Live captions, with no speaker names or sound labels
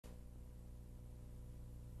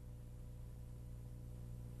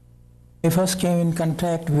I first came in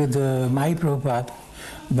contact with my Prabhupada,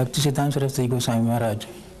 Bhaktisiddhanta Saraswati Goswami Maharaj,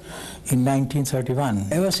 in 1931.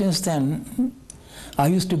 Ever since then, I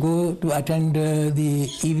used to go to attend the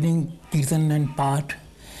evening Kirtan and Path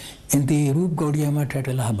in the Roop Gaudiya Math at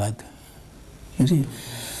Allahabad. You see,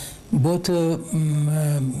 both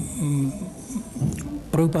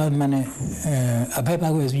Prabhupada, Abhay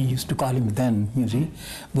Babu, as we used to call him then, you see,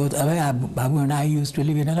 both Abhay Babu and I used to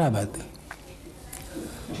live in Allahabad.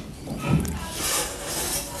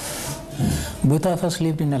 Both of us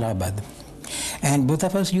lived in Allahabad. And both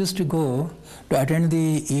of us used to go to attend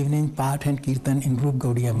the evening Path and Kirtan in Roop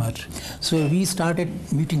Gaudiya Math. So we started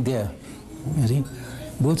meeting there, you see.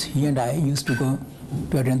 Both he and I used to go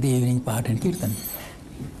to attend the evening Path and Kirtan.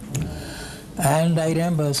 And I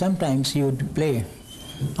remember sometimes he would play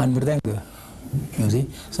on mridanga, you see.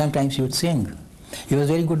 Sometimes he would sing. He was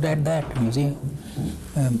very good at that, you see.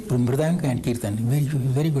 Mridanga and Kirtan,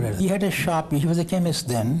 very good at that. He had a shop, he was a chemist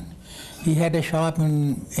then. He had a shop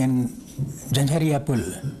in Janjharia Pul,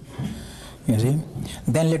 you see.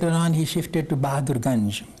 Then later on he shifted to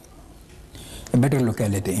Bahadurganj, a better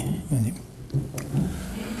locality, you see.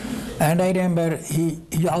 And I remember he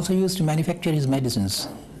also used to manufacture his medicines,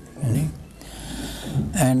 you see.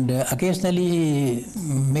 And occasionally he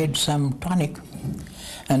made some tonic,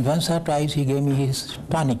 and once or twice he gave me his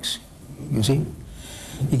tonics, you see.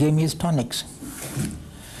 He gave me his tonics,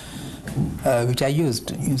 which I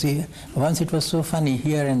used, you see. Once it was so funny,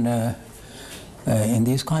 here in the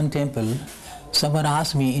ISKCON temple, someone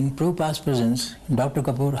asked me in Prabhupada's presence, Dr.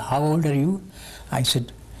 Kapoor, how old are you? I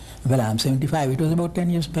said, well, I'm 75. It was about 10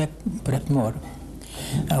 years back, perhaps more.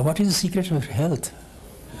 What is the secret of health?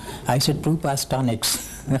 I said, Prabhupada's tonics.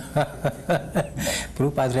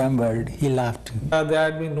 Prabhupada remembered, he laughed.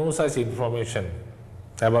 There had been no such information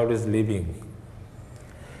about his living.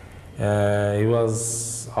 He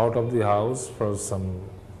was out of the house for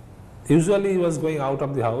usually he was going out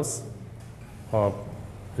of the house for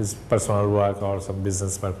his personal work or some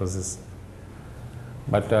business purposes.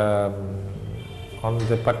 But on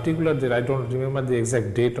the particular date, I don't remember the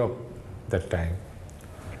exact date of that time.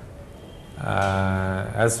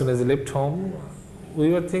 As soon as he left home, we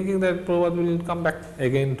were thinking that Prabhupada will come back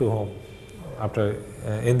again to home after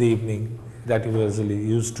in the evening, that he usually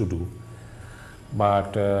used to do.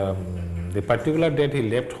 But the particular date he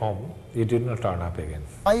left home, he did not turn up again.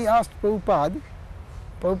 I asked Prabhupada,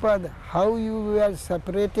 how you were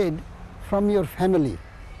separated from your family?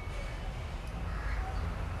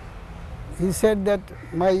 He said that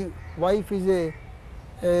my wife is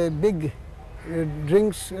a big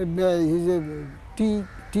drinks, he's a tea,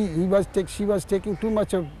 she was taking too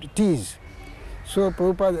much of teas. So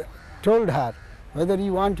Prabhupada told her, whether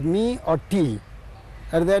you want me or tea.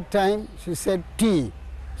 At that time she said tea.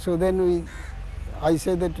 So then I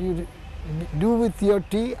said that you do with your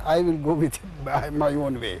tea, I will go with my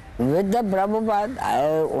own way. With the Prabhupada, I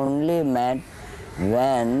only met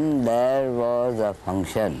when there was a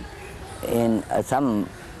function in some,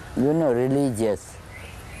 religious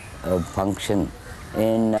function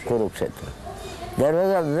in Kurukshetra. There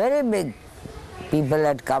was a very big, people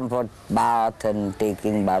had come for bath and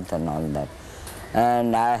taking bath and all that.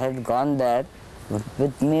 And I had gone there,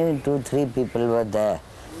 with me 2-3 people were there,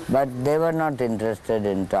 but they were not interested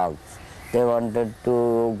in talks. They wanted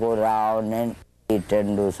to go round and eat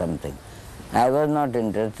and do something. I was not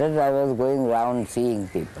interested, I was going round seeing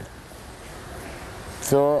people.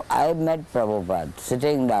 So I met Prabhupada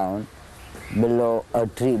sitting down below a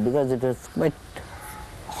tree because it was quite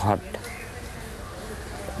hot.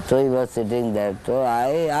 So he was sitting there. So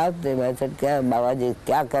I asked him, I said, Babaji,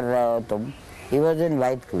 kya kar rahe ho tum? He was in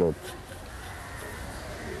white clothes,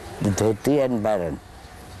 dhoti and baran.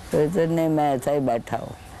 So he said, nahi, main aisa hi baitha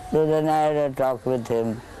hu. So then I had a talk with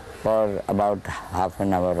him for about half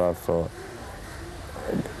an hour or so.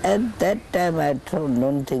 At that time I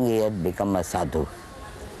don't think he had become a sadhu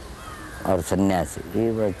or sannyasi. He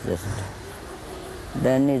was just...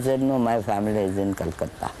 Then he said, no, my family is in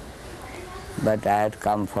Calcutta, but I had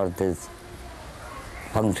come for this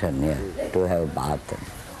function here to have bath.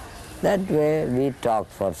 That way we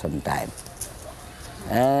talked for some time.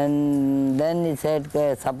 And then he said,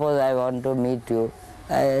 suppose I want to meet you.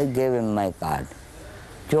 I gave him my card.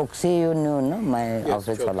 Choksi, you knew, no? My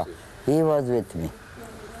office fellow. He was with me.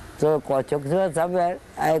 So Choksi was somewhere.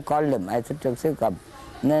 I called him. I said, Choksi, come.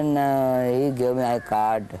 Then he gave me my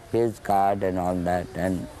card, his card and all that.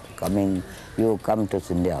 And you come to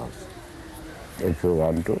Scindia House if you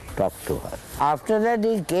want to talk to her. After that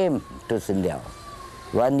he came to Scindia House.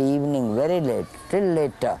 One evening, very late, till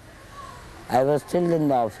later. I was still in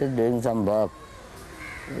the office doing some work.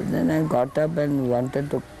 Then I got up and wanted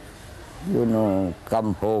to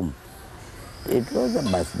come home. It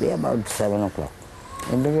must be about 7 o'clock.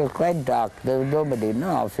 It was quite dark. There was nobody. No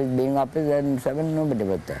office, being office, and 7, nobody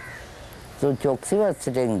was there. So Choksi was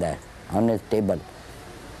sitting there on his table.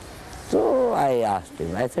 So I asked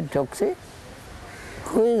him, I said, Choksi,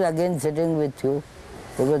 who is again sitting with you?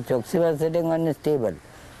 Because Choksi was sitting on his table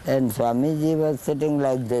and Swamiji was sitting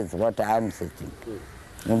like this, what I am sitting.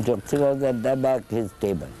 And Choksi was at the back, his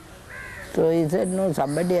table. So he said, no,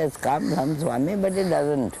 somebody has come, some Swami, but he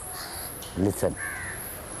doesn't listen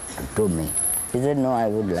to me. He said, no, I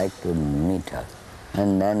would like to meet her.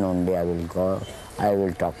 And then only I will go, I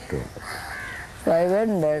will talk to her. So I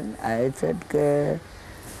went there, I said,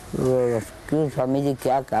 excuse Swamiji,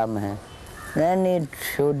 kya kaam hai? Then he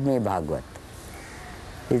showed me Bhagavad.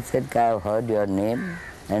 He said, I have heard your name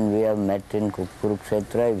and we have met in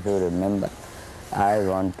Kurukshetra, if you remember. I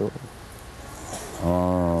want to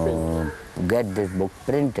get this book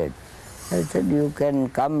printed. I said, you can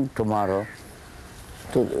come tomorrow,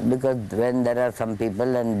 because when there are some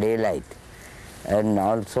people and daylight, and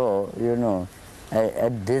also,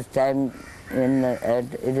 at this time,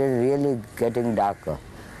 it is really getting darker.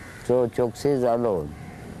 So Choksi is alone.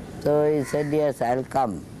 So he said, yes, I'll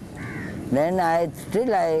come. Then I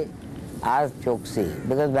asked Choksi,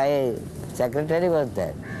 because my secretary was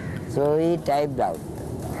there. So he typed out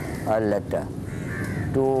a letter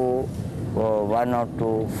to 1 or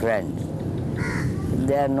 2 friends.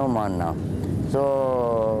 They are no more now.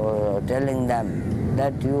 So telling them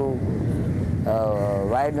that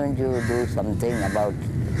why don't you do something about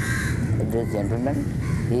this gentleman?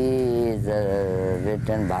 He is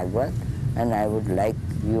written Bhagavad and I would like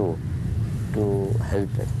you to help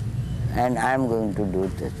him. And I am going to do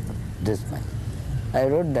this much. I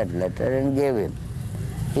wrote that letter and gave him.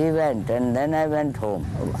 He went and then I went home.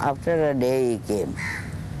 After a day he came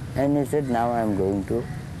and he said, now I am going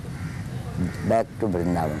back to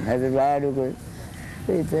Vrindavan. I said, why are you going?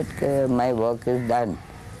 He said, my work is done.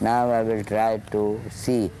 Now I will try to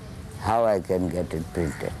see how I can get it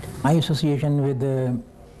printed. My association with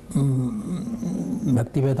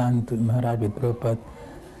Bhaktivedanta Maharaj, with Prabhupada,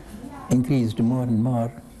 increased more and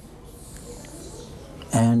more.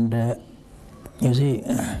 And you see,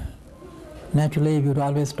 naturally we would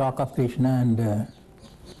always talk of Krishna and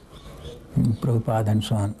Prabhupada and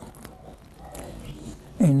so on.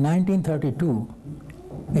 In 1932,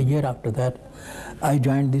 a year after that, I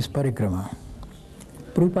joined this parikrama.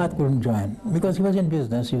 Prabhupada couldn't join because he was in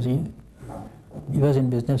business, you see. He was in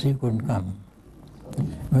business, he couldn't come.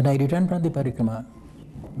 When I returned from the parikrama,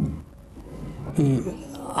 he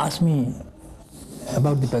asked me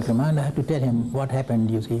about the parikrama and I had to tell him what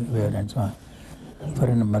happened, you see, where and so on. For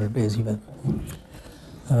a number of days he was.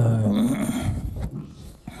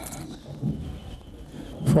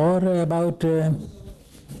 For about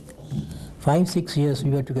 5-6 years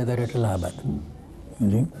we were together at Allahabad,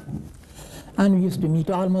 you see. And we used to meet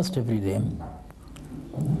almost every day.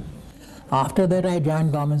 After that I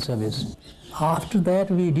joined government service. After that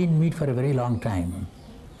we didn't meet for a very long time,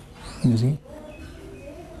 you see.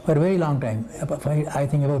 For a very long time, I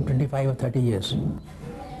think about 25 or 30 years,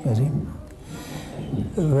 you see.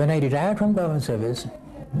 When I retired from government service,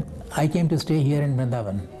 I came to stay here in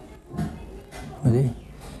Vrindavan, you see.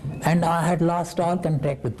 And I had lost all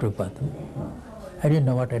contact with Prabhupada. I didn't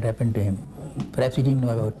know what had happened to him. Perhaps he didn't know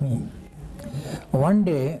about me. One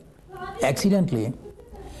day, accidentally,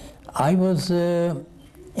 I was in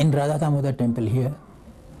Radha Damodar temple here,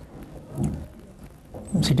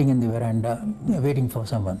 sitting in the veranda, waiting for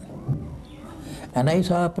someone. And I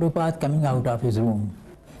saw Prabhupada coming out of his room.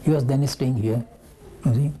 He was then staying here,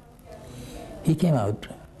 you see. He came out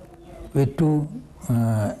with 2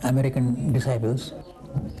 American disciples.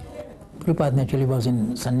 Prabhupada naturally was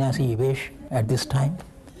in sannyasi vesh at this time.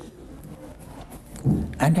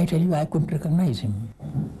 And I tell you, I couldn't recognize him.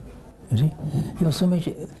 You see, he was so much,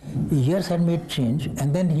 years had made change,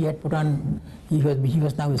 and then he had put on, he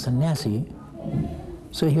was now a sannyasi,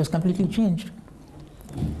 so he was completely changed.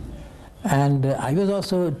 And I was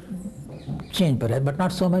also changed, perhaps, but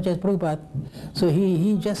not so much as Prabhupada. So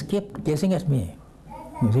he just kept gazing at me,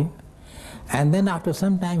 you see. And then after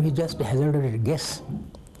some time, he just hazarded a guess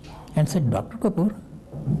and said, Dr. Kapoor.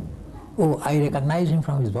 Oh, I recognized him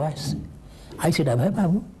from his voice. I said, Abhay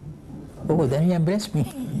Babu. Oh, then he embraced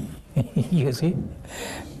me. You see.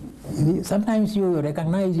 Sometimes you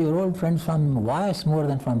recognize your old friends from voice more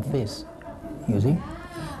than from face. You see.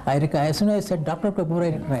 As soon as I said Dr. Kapoor, I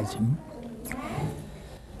recognized him.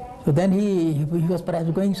 So then he was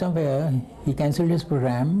perhaps going somewhere. He cancelled his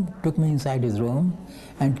program, took me inside his room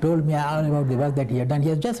and told me all about the work that he had done. He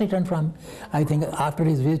has just returned from, I think after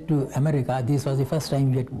his visit to America, this was the first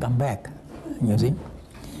time he had come back, you see.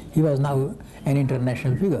 He was now an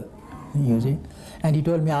international figure, you see. And he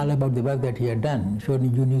told me all about the work that he had done, showed me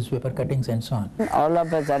newspaper cuttings and so on. All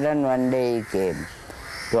of a sudden one day he came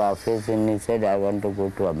to office and he said, I want to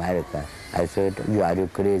go to America. I said, are you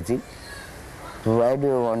crazy? Why do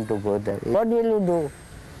you want to go there? What will you do?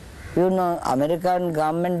 You know, American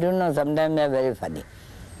government, you know, sometimes they are very funny.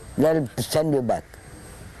 They'll send you back.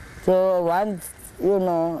 So once, you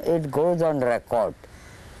know, it goes on record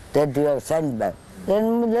that you have sent back,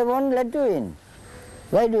 then they won't let you in.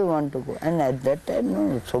 Why do you want to go? And at that time,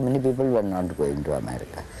 no, so many people were not going to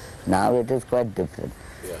America. Now it is quite different.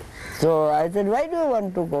 Yeah. So I said, why do you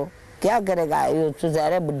want to go? क्या करेगा? You used to say,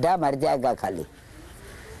 अरे बुड्ढा मर जाएगा खाली.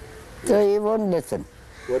 So he won't listen.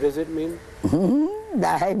 What does it mean?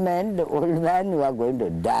 I meant the old man, you are going to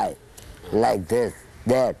die like this,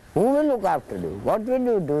 there. Who will look after you? What will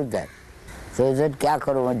you do there? So he said, क्या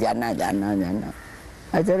करूँ? जाना, जाना, जाना.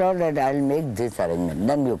 I said, all right, I'll make this arrangement.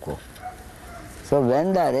 Then you go. So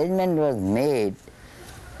when the arrangement was made,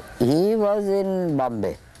 he was in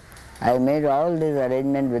Bombay. I made all this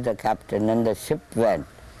arrangement with the captain and the ship went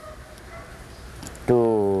to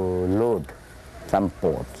load some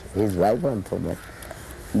ports. His wife also went.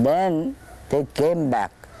 Then they came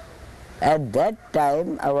back. At that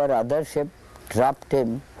time, our other ship dropped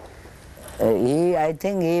him. I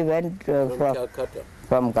think he went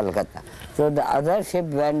from Calcutta. So the other ship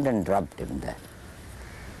went and dropped him there.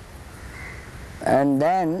 And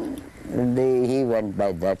then he went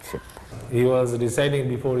by that ship. He was residing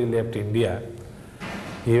before he left India.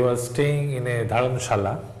 He was staying in a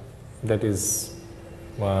dharamshala, that is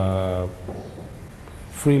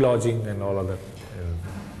free lodging and all of that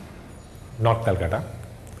in North Calcutta.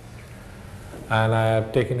 And I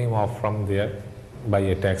have taken him off from there by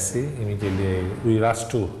a taxi. Immediately we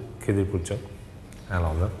rushed to Khidirpur and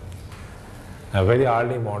all that. A very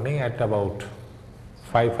early morning at about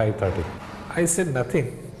 5:30. I said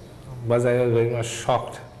nothing, but I was very much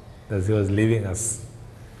shocked that he was leaving us.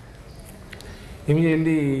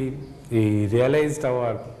 Immediately he realized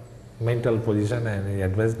our mental position and he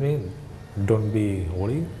advised me, don't be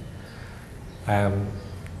worried. I am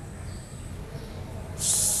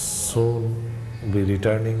soon be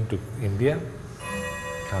returning to India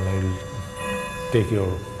and I will take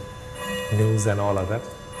your news and all of that.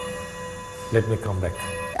 Let me come back.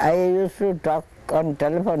 I used to talk on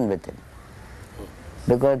telephone with him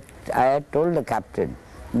because I had told the captain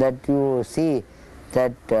that you see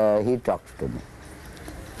that he talks to me.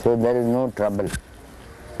 So there is no trouble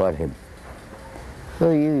for him.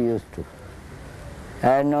 So he used to.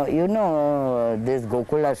 And you know this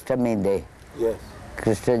Gokulashtami day, Yes.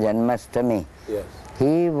 Krishna Janmashtami, Yes.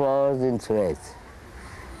 he was in Suez.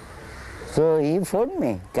 So he phoned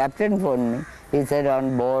me, captain phoned me. He said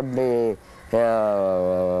on board they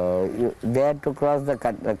had to cross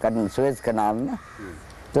the Suez Canal. Na?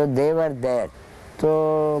 So they were there.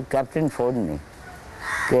 So captain phoned me.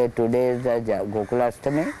 Okay, today is the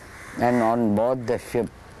Gokulashtami and on board the ship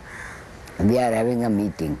we are having a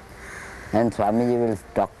meeting and Swamiji will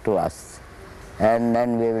talk to us and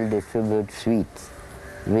then we will distribute sweets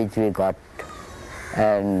which we got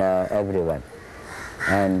and everyone.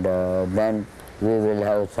 And then we will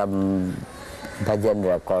have some bhajan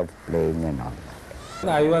records playing and all that.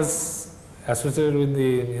 I was associated with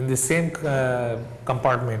in the same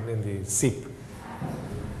compartment in the ship,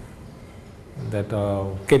 that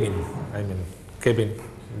cabin,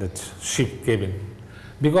 that ship cabin,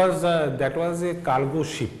 because that was a cargo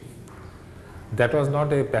ship, that was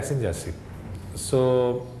not a passenger ship.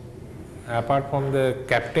 So apart from the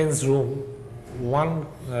captain's room, one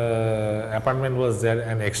apartment was there,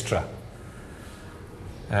 an extra,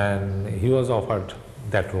 and he was offered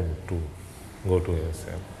that room to go to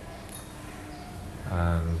himself.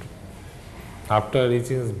 And after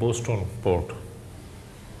reaching Boston port,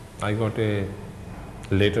 I got a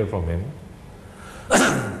letter from him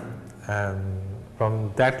and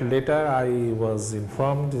from that letter I was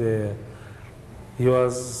informed he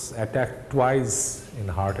was attacked twice in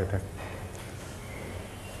heart attack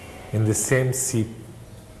in the same ship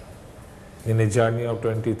in a journey of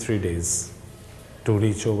 23 days to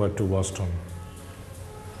reach over to Boston.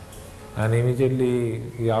 And immediately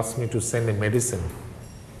he asked me to send a medicine,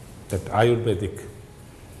 that Ayurvedic.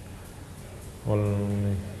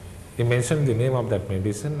 Well, he mentioned the name of that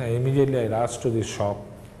medicine. Immediately I rushed to the shop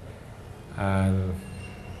and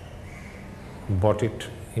bought it.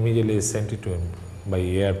 Immediately I sent it to him by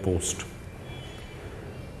air post.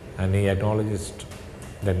 And he acknowledged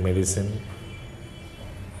that medicine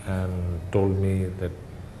and told me that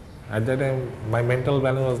at that time my mental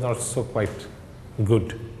balance was not so quite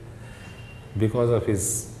good because of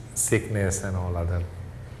his sickness and all other,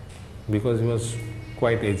 because he was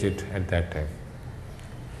quite aged at that time.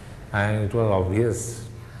 And it was obvious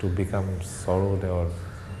to become sorrowed or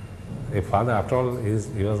a father. After all,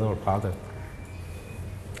 he was our father.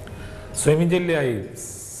 So immediately I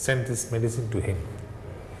sent this medicine to him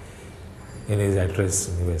in his address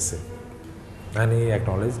in USA. And he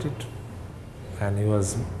acknowledged it. And he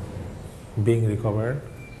was being recovered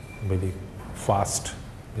very fast,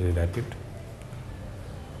 very rapid.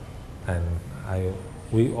 And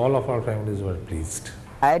we all of our families were pleased.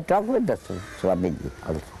 I talked with the Swamiji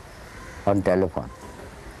also on telephone.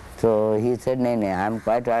 So he said, no, I am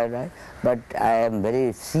quite all right, but I am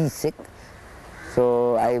very seasick.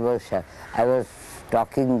 So I was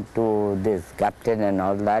talking to this captain and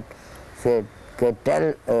all that. Said,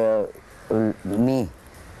 tell me,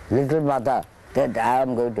 little mother, that I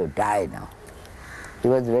am going to die now. He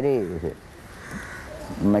was very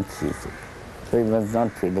much seasick, so he was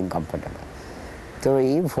not feeling comfortable. So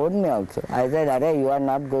he phoned me also. I said, Arey, you are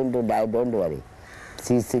not going to die, don't worry.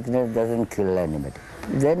 Seasickness doesn't kill anybody.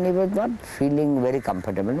 Then he was not feeling very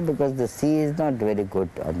comfortable because the sea is not very good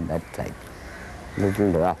on that side,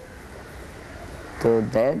 little rough. So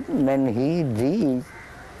then when he reached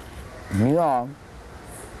New York,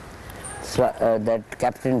 that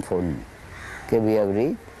captain phoned me. Okay, we have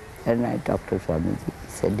reached, and I talked to Swamiji. He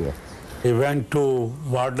said yes. He went to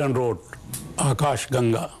Warden Road, Akash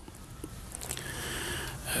Ganga,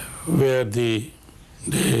 where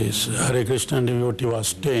this Hare Krishna devotee was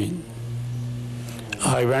staying.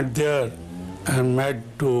 I went there and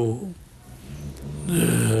met to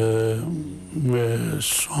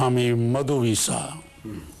Swami Madhuvisa,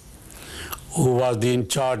 who was in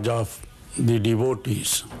charge of the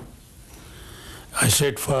devotees. I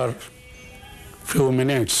sat for few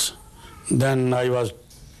minutes, then I was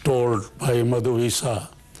told by Madhuvisa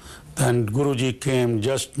that Guruji came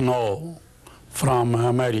just now from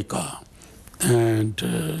America and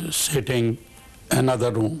sitting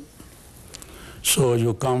another room. So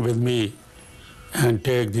you come with me and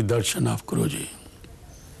take the darshan of Guruji.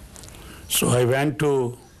 So I went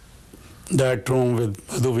to that room with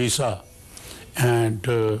Madhuvisa and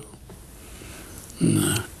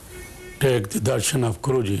take the darshan of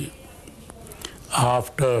Guruji.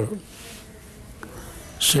 After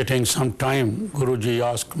sitting some time, Guruji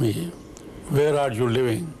asked me, where are you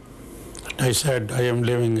living? I said, I am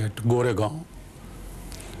living at Goregaon,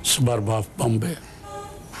 suburb of Bombay.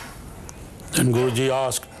 Then Guruji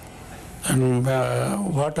asked, and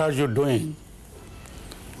what are you doing?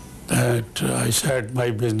 That I said,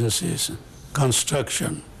 my business is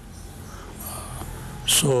construction.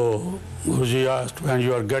 So Guruji asked, when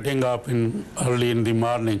you are getting up early in the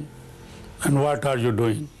morning, and what are you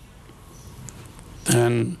doing?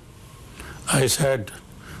 Then I said,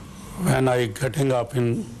 when I getting up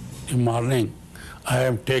in the morning, I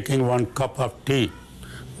am taking 1 cup of tea,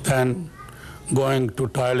 then going to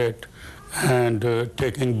toilet and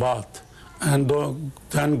taking bath, and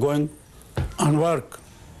then going on work.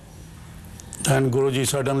 Then Guruji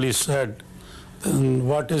suddenly said, then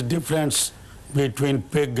what is difference between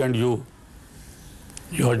pig and you?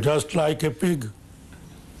 You are just like a pig.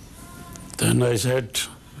 Then I said,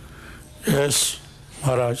 yes,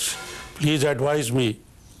 Maharaj, please advise me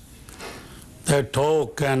that how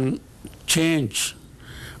can change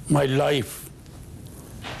my life.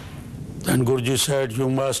 Then Guruji said, you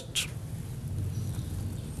must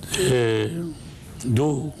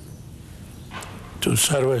do to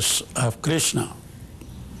service of Krishna.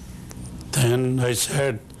 Then I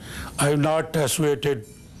said, I have not associated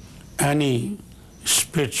any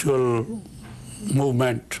spiritual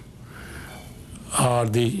movement or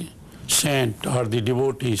the saint or the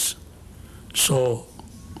devotees. So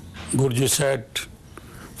Guruji said,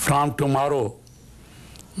 from tomorrow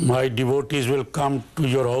my devotees will come to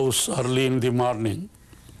your house early in the morning,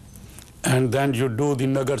 and then you do the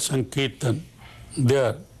Nagar Sankirtan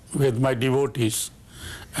there with my devotees,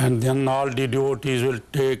 and then all the devotees will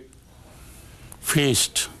take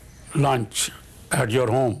feast, lunch at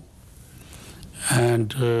your home,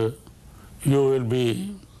 and you will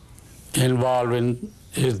be involved in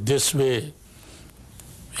this way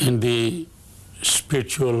in the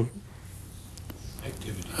spiritual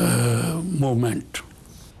movement.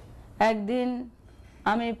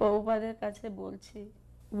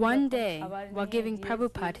 One day, while giving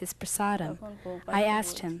Prabhupada his prasadam, I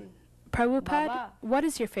asked him, Prabhupada, what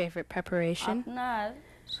is your favorite preparation?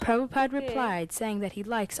 Prabhupada replied, saying that he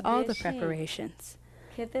likes all the preparations.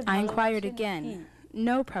 I inquired again,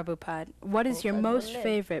 "No, Prabhupada, what is your most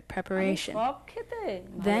favorite preparation?"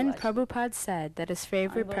 Then Prabhupada said that his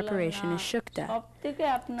favorite preparation is shukta.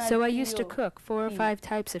 So I used to cook 4 or 5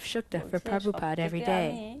 types of shukta for Prabhupada every day.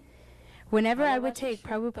 Whenever I would take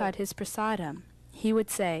Prabhupada his prasadam, he would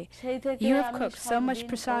say, "You have cooked so much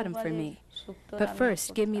prasadam for me, but first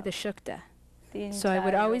give me the shukta." So I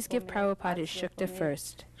would always give Prabhupada his shukta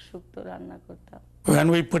first. When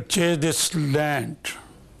we purchased this land,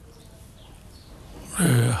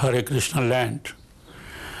 Hare Krishna land,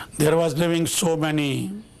 there was living so many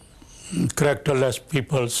characterless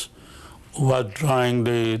peoples who were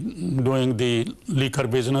doing the liquor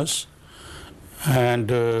business, and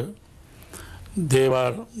there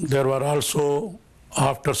were also,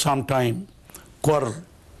 after some time, quarrel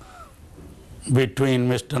between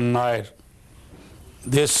Mr. Nair.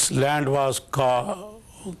 This land was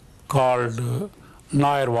called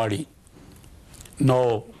Nairwadi. No,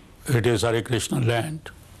 it is Hare Krishna land.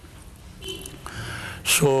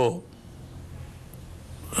 So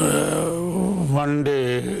one day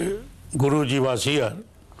Guruji was here.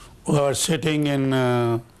 We were sitting in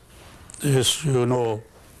this,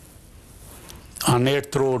 on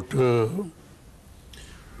 8th Road.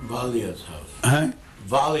 Valia's house. Huh?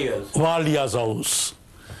 Valia's house.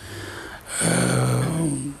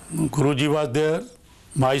 Guruji was there,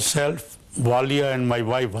 myself, Valia and my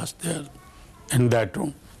wife was there in that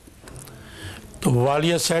room. So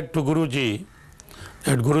Valia said to Guruji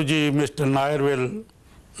that, "Guruji, Mr. Nair will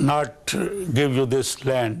not give you this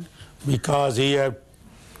land because he had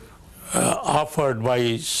offered by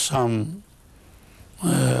some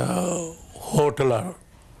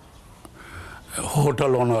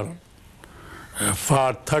hotel owner for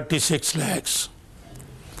 36 lakhs.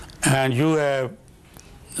 And you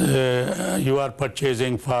are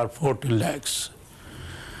purchasing for 14 lakhs.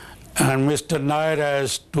 And Mr. Nair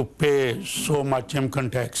has to pay so much income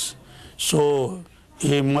tax. So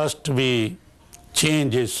he must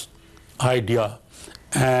change his idea,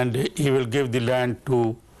 and he will give the land to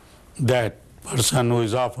that person who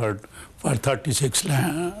is offered for 36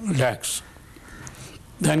 lakhs.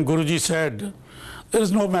 Then Guruji said, "There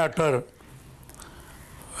is no matter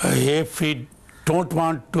if he don't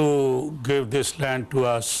want to give this land to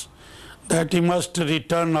us, that he must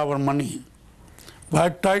return our money.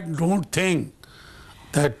 But I don't think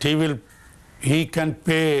that he can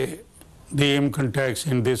pay the income tax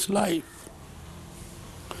in this life."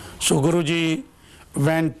 So Guruji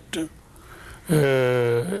went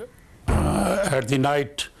at the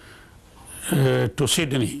night to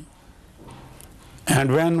Sydney. And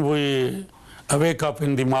when we awake up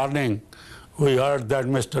in the morning, we heard that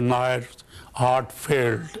Mr. Nair's heart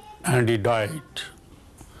failed and he died.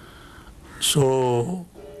 So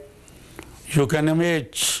you can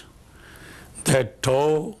imagine that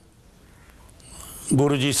how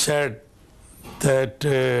Guruji said that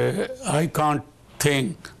I can't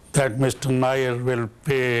think that Mr. Nair will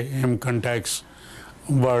pay income tax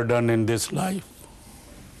burden in this life.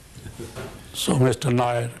 So Mr.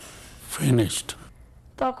 Nair finished.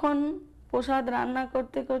 তখন প্রসাদ রান্না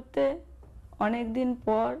করতে করতে অনেক দিন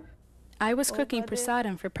পর I was cooking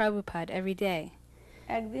prasadam for Prabhupada every day.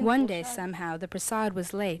 One day, somehow, the prasad was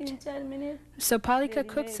late. So Palika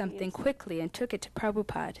cooked something quickly and took it to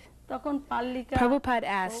Prabhupada. Prabhupada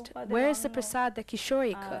asked, "Where is the prasad that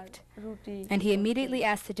Kishori cooked?" And he immediately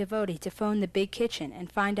asked the devotee to phone the big kitchen and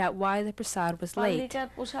find out why the prasad was late.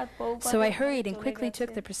 So I hurried and quickly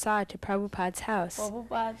took the prasad to Prabhupada's house.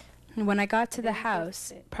 And when I got to the house,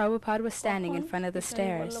 Prabhupada was standing in front of the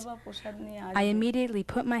stairs. I immediately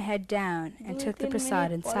put my head down and took the prasad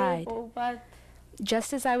inside. Just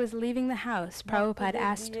as I was leaving the house, Prabhupada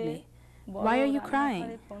asked me, "Why are you crying?"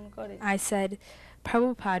 I said,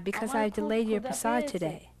 "Prabhupada, because I delayed your prasad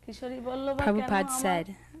today." Prabhupada said,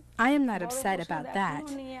 "I am not upset about that.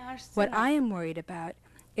 What I am worried about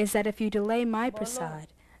is that if you delay my prasad,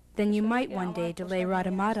 then you might one day delay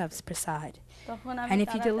Radhamadhav's prasad. And if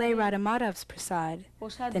you delay Radhamadhav's prasad,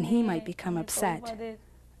 then he might become upset.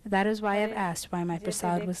 That is why I've asked why my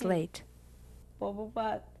prasad was late."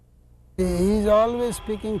 He is always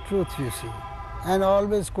speaking truth, you see, and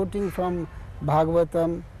always quoting from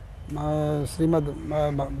Bhagavatam, Srimad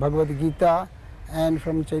Bhagavad Gita, and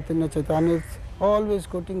from Chaitanya Chaitamrit, always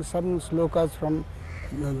quoting some slokas from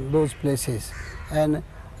those places.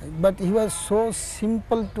 But he was so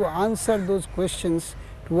simple to answer those questions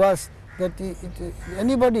to us that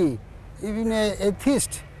anybody, even an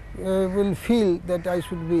atheist, will feel that I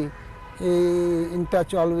should be in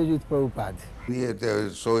touch always with Prabhupada.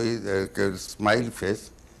 So his smile face,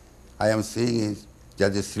 I am seeing is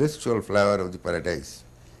just the celestial flower of the paradise.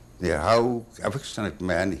 how affectionate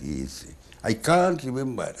man he is. I can't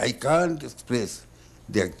remember, I can't express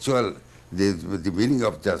the actual, the meaning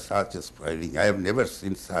of just such a smiling. I have never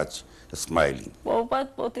seen such a smiling.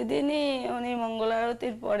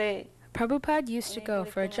 Prabhupada used to go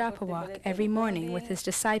for a japa walk every morning with his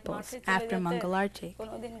disciples after Mangalarti.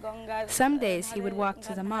 Some days he would walk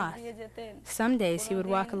to the Math. Some days he would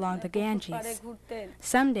walk along the Ganges.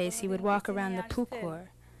 Some days he would walk around the Pukur.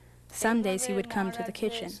 Some days he would come to the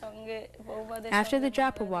kitchen. After the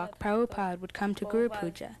japa walk, Prabhupada would come to Guru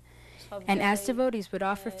Puja, and as devotees would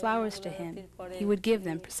offer flowers to him, he would give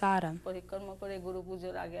them prasadam.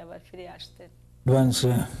 Once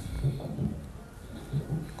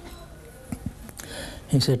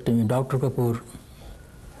he said to me, Dr. Kapoor,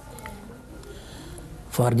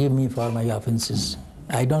 forgive me for my offenses.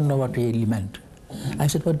 I don't know what he really meant. I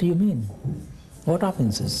said, what do you mean? What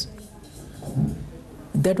offenses?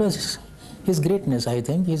 That was his greatness, I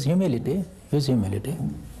think, his humility.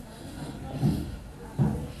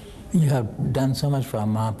 You have done so much for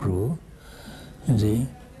Mahaprabhu, you see.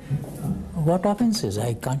 What offenses?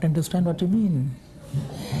 I can't understand what you mean.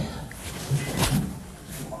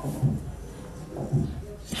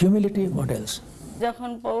 Humility, what else? After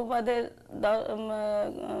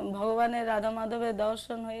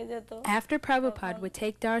Prabhupada would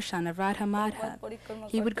take darshan of Radha Madhav,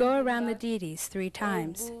 he would go around the deities 3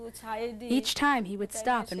 times. Each time he would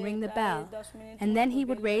stop and ring the bell, and then he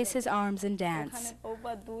would raise his arms and dance.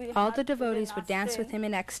 All the devotees would dance with him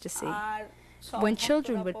in ecstasy. When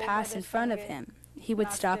children would pass in front of him, he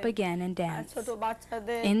would stop again and dance.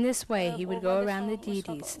 In this way, he would go around the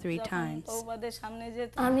deities 3 times.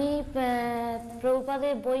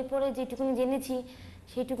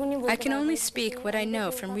 I can only speak what I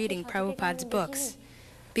know from reading Prabhupada's books,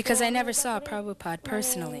 because I never saw Prabhupada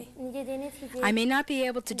personally. I may not be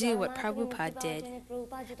able to do what Prabhupada did,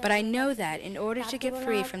 but I know that in order to get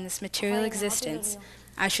free from this material existence,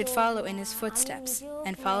 I should follow in his footsteps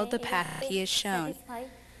and follow the path he has shown.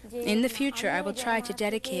 In the future, I will try to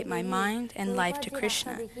dedicate my mind and life to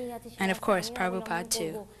Krishna, and of course, Prabhupada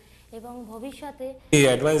too. He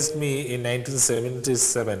advised me in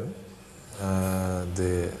 1977,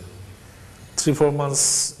 the 3-4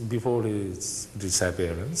 months before his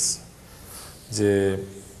disappearance,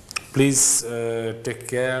 please take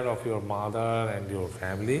care of your mother and your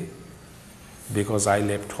family, because I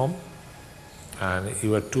left home and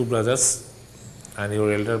you are 2 brothers and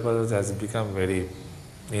your elder brother has become very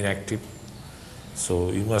inactive, so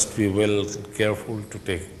you must be well careful to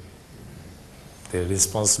take the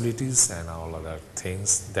responsibilities and all other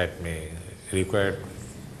things that may require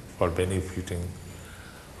for benefiting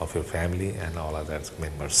of your family and all other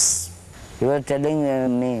members. He was telling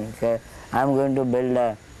me, I'm going to build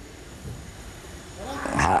a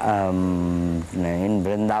in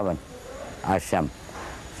Vrindavan ashram.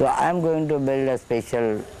 So I'm going to build a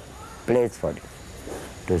special place for you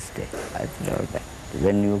to stay. I said, all right.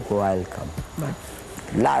 When you go, I'll come. But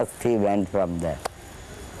last he went from there.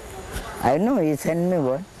 I know he sent me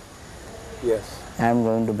word. Yes. I'm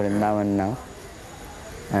going to Vrindavan now,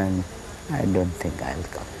 and I don't think I'll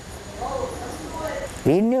come.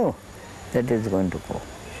 He knew that he's going to go.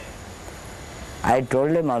 I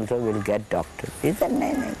told him also we'll get doctor. He said,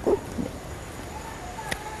 no, good.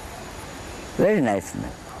 Very nice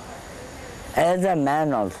man. As a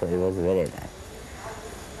man also, he was very nice.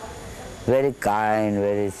 Very kind,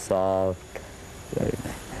 very soft, very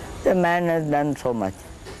nice. The man has done so much.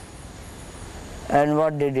 And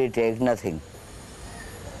what did he take? Nothing.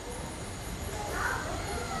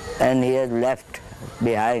 And he has left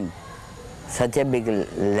behind such a big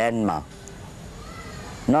landmark.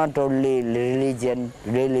 Not only religion,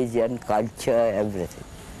 culture, everything.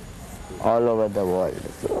 All over the world.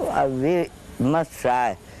 So we must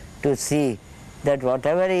try to see that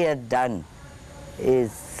whatever he has done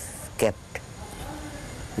is kept.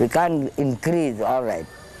 We can't increase, all right,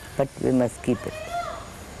 but we must keep it.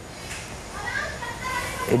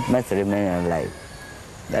 It must remain alive.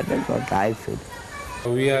 That is what I feel.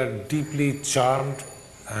 We are deeply charmed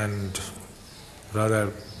and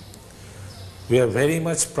rather we are very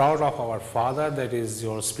much proud of our father, that is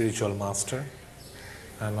your spiritual master,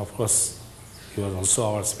 and of course he was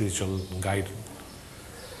also our spiritual guide.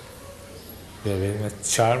 We are very much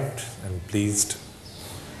charmed and pleased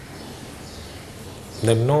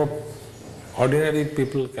that no ordinary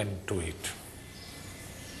people can do it.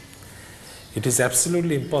 It is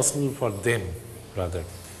absolutely impossible for them, rather,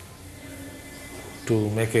 to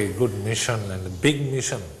make a good mission and a big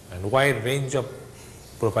mission and wide range of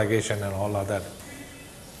propagation and all other,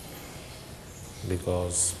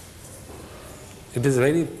 because it is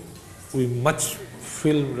very we much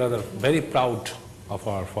feel rather very proud of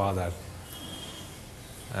our father,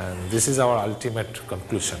 and this is our ultimate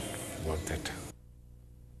conclusion about that.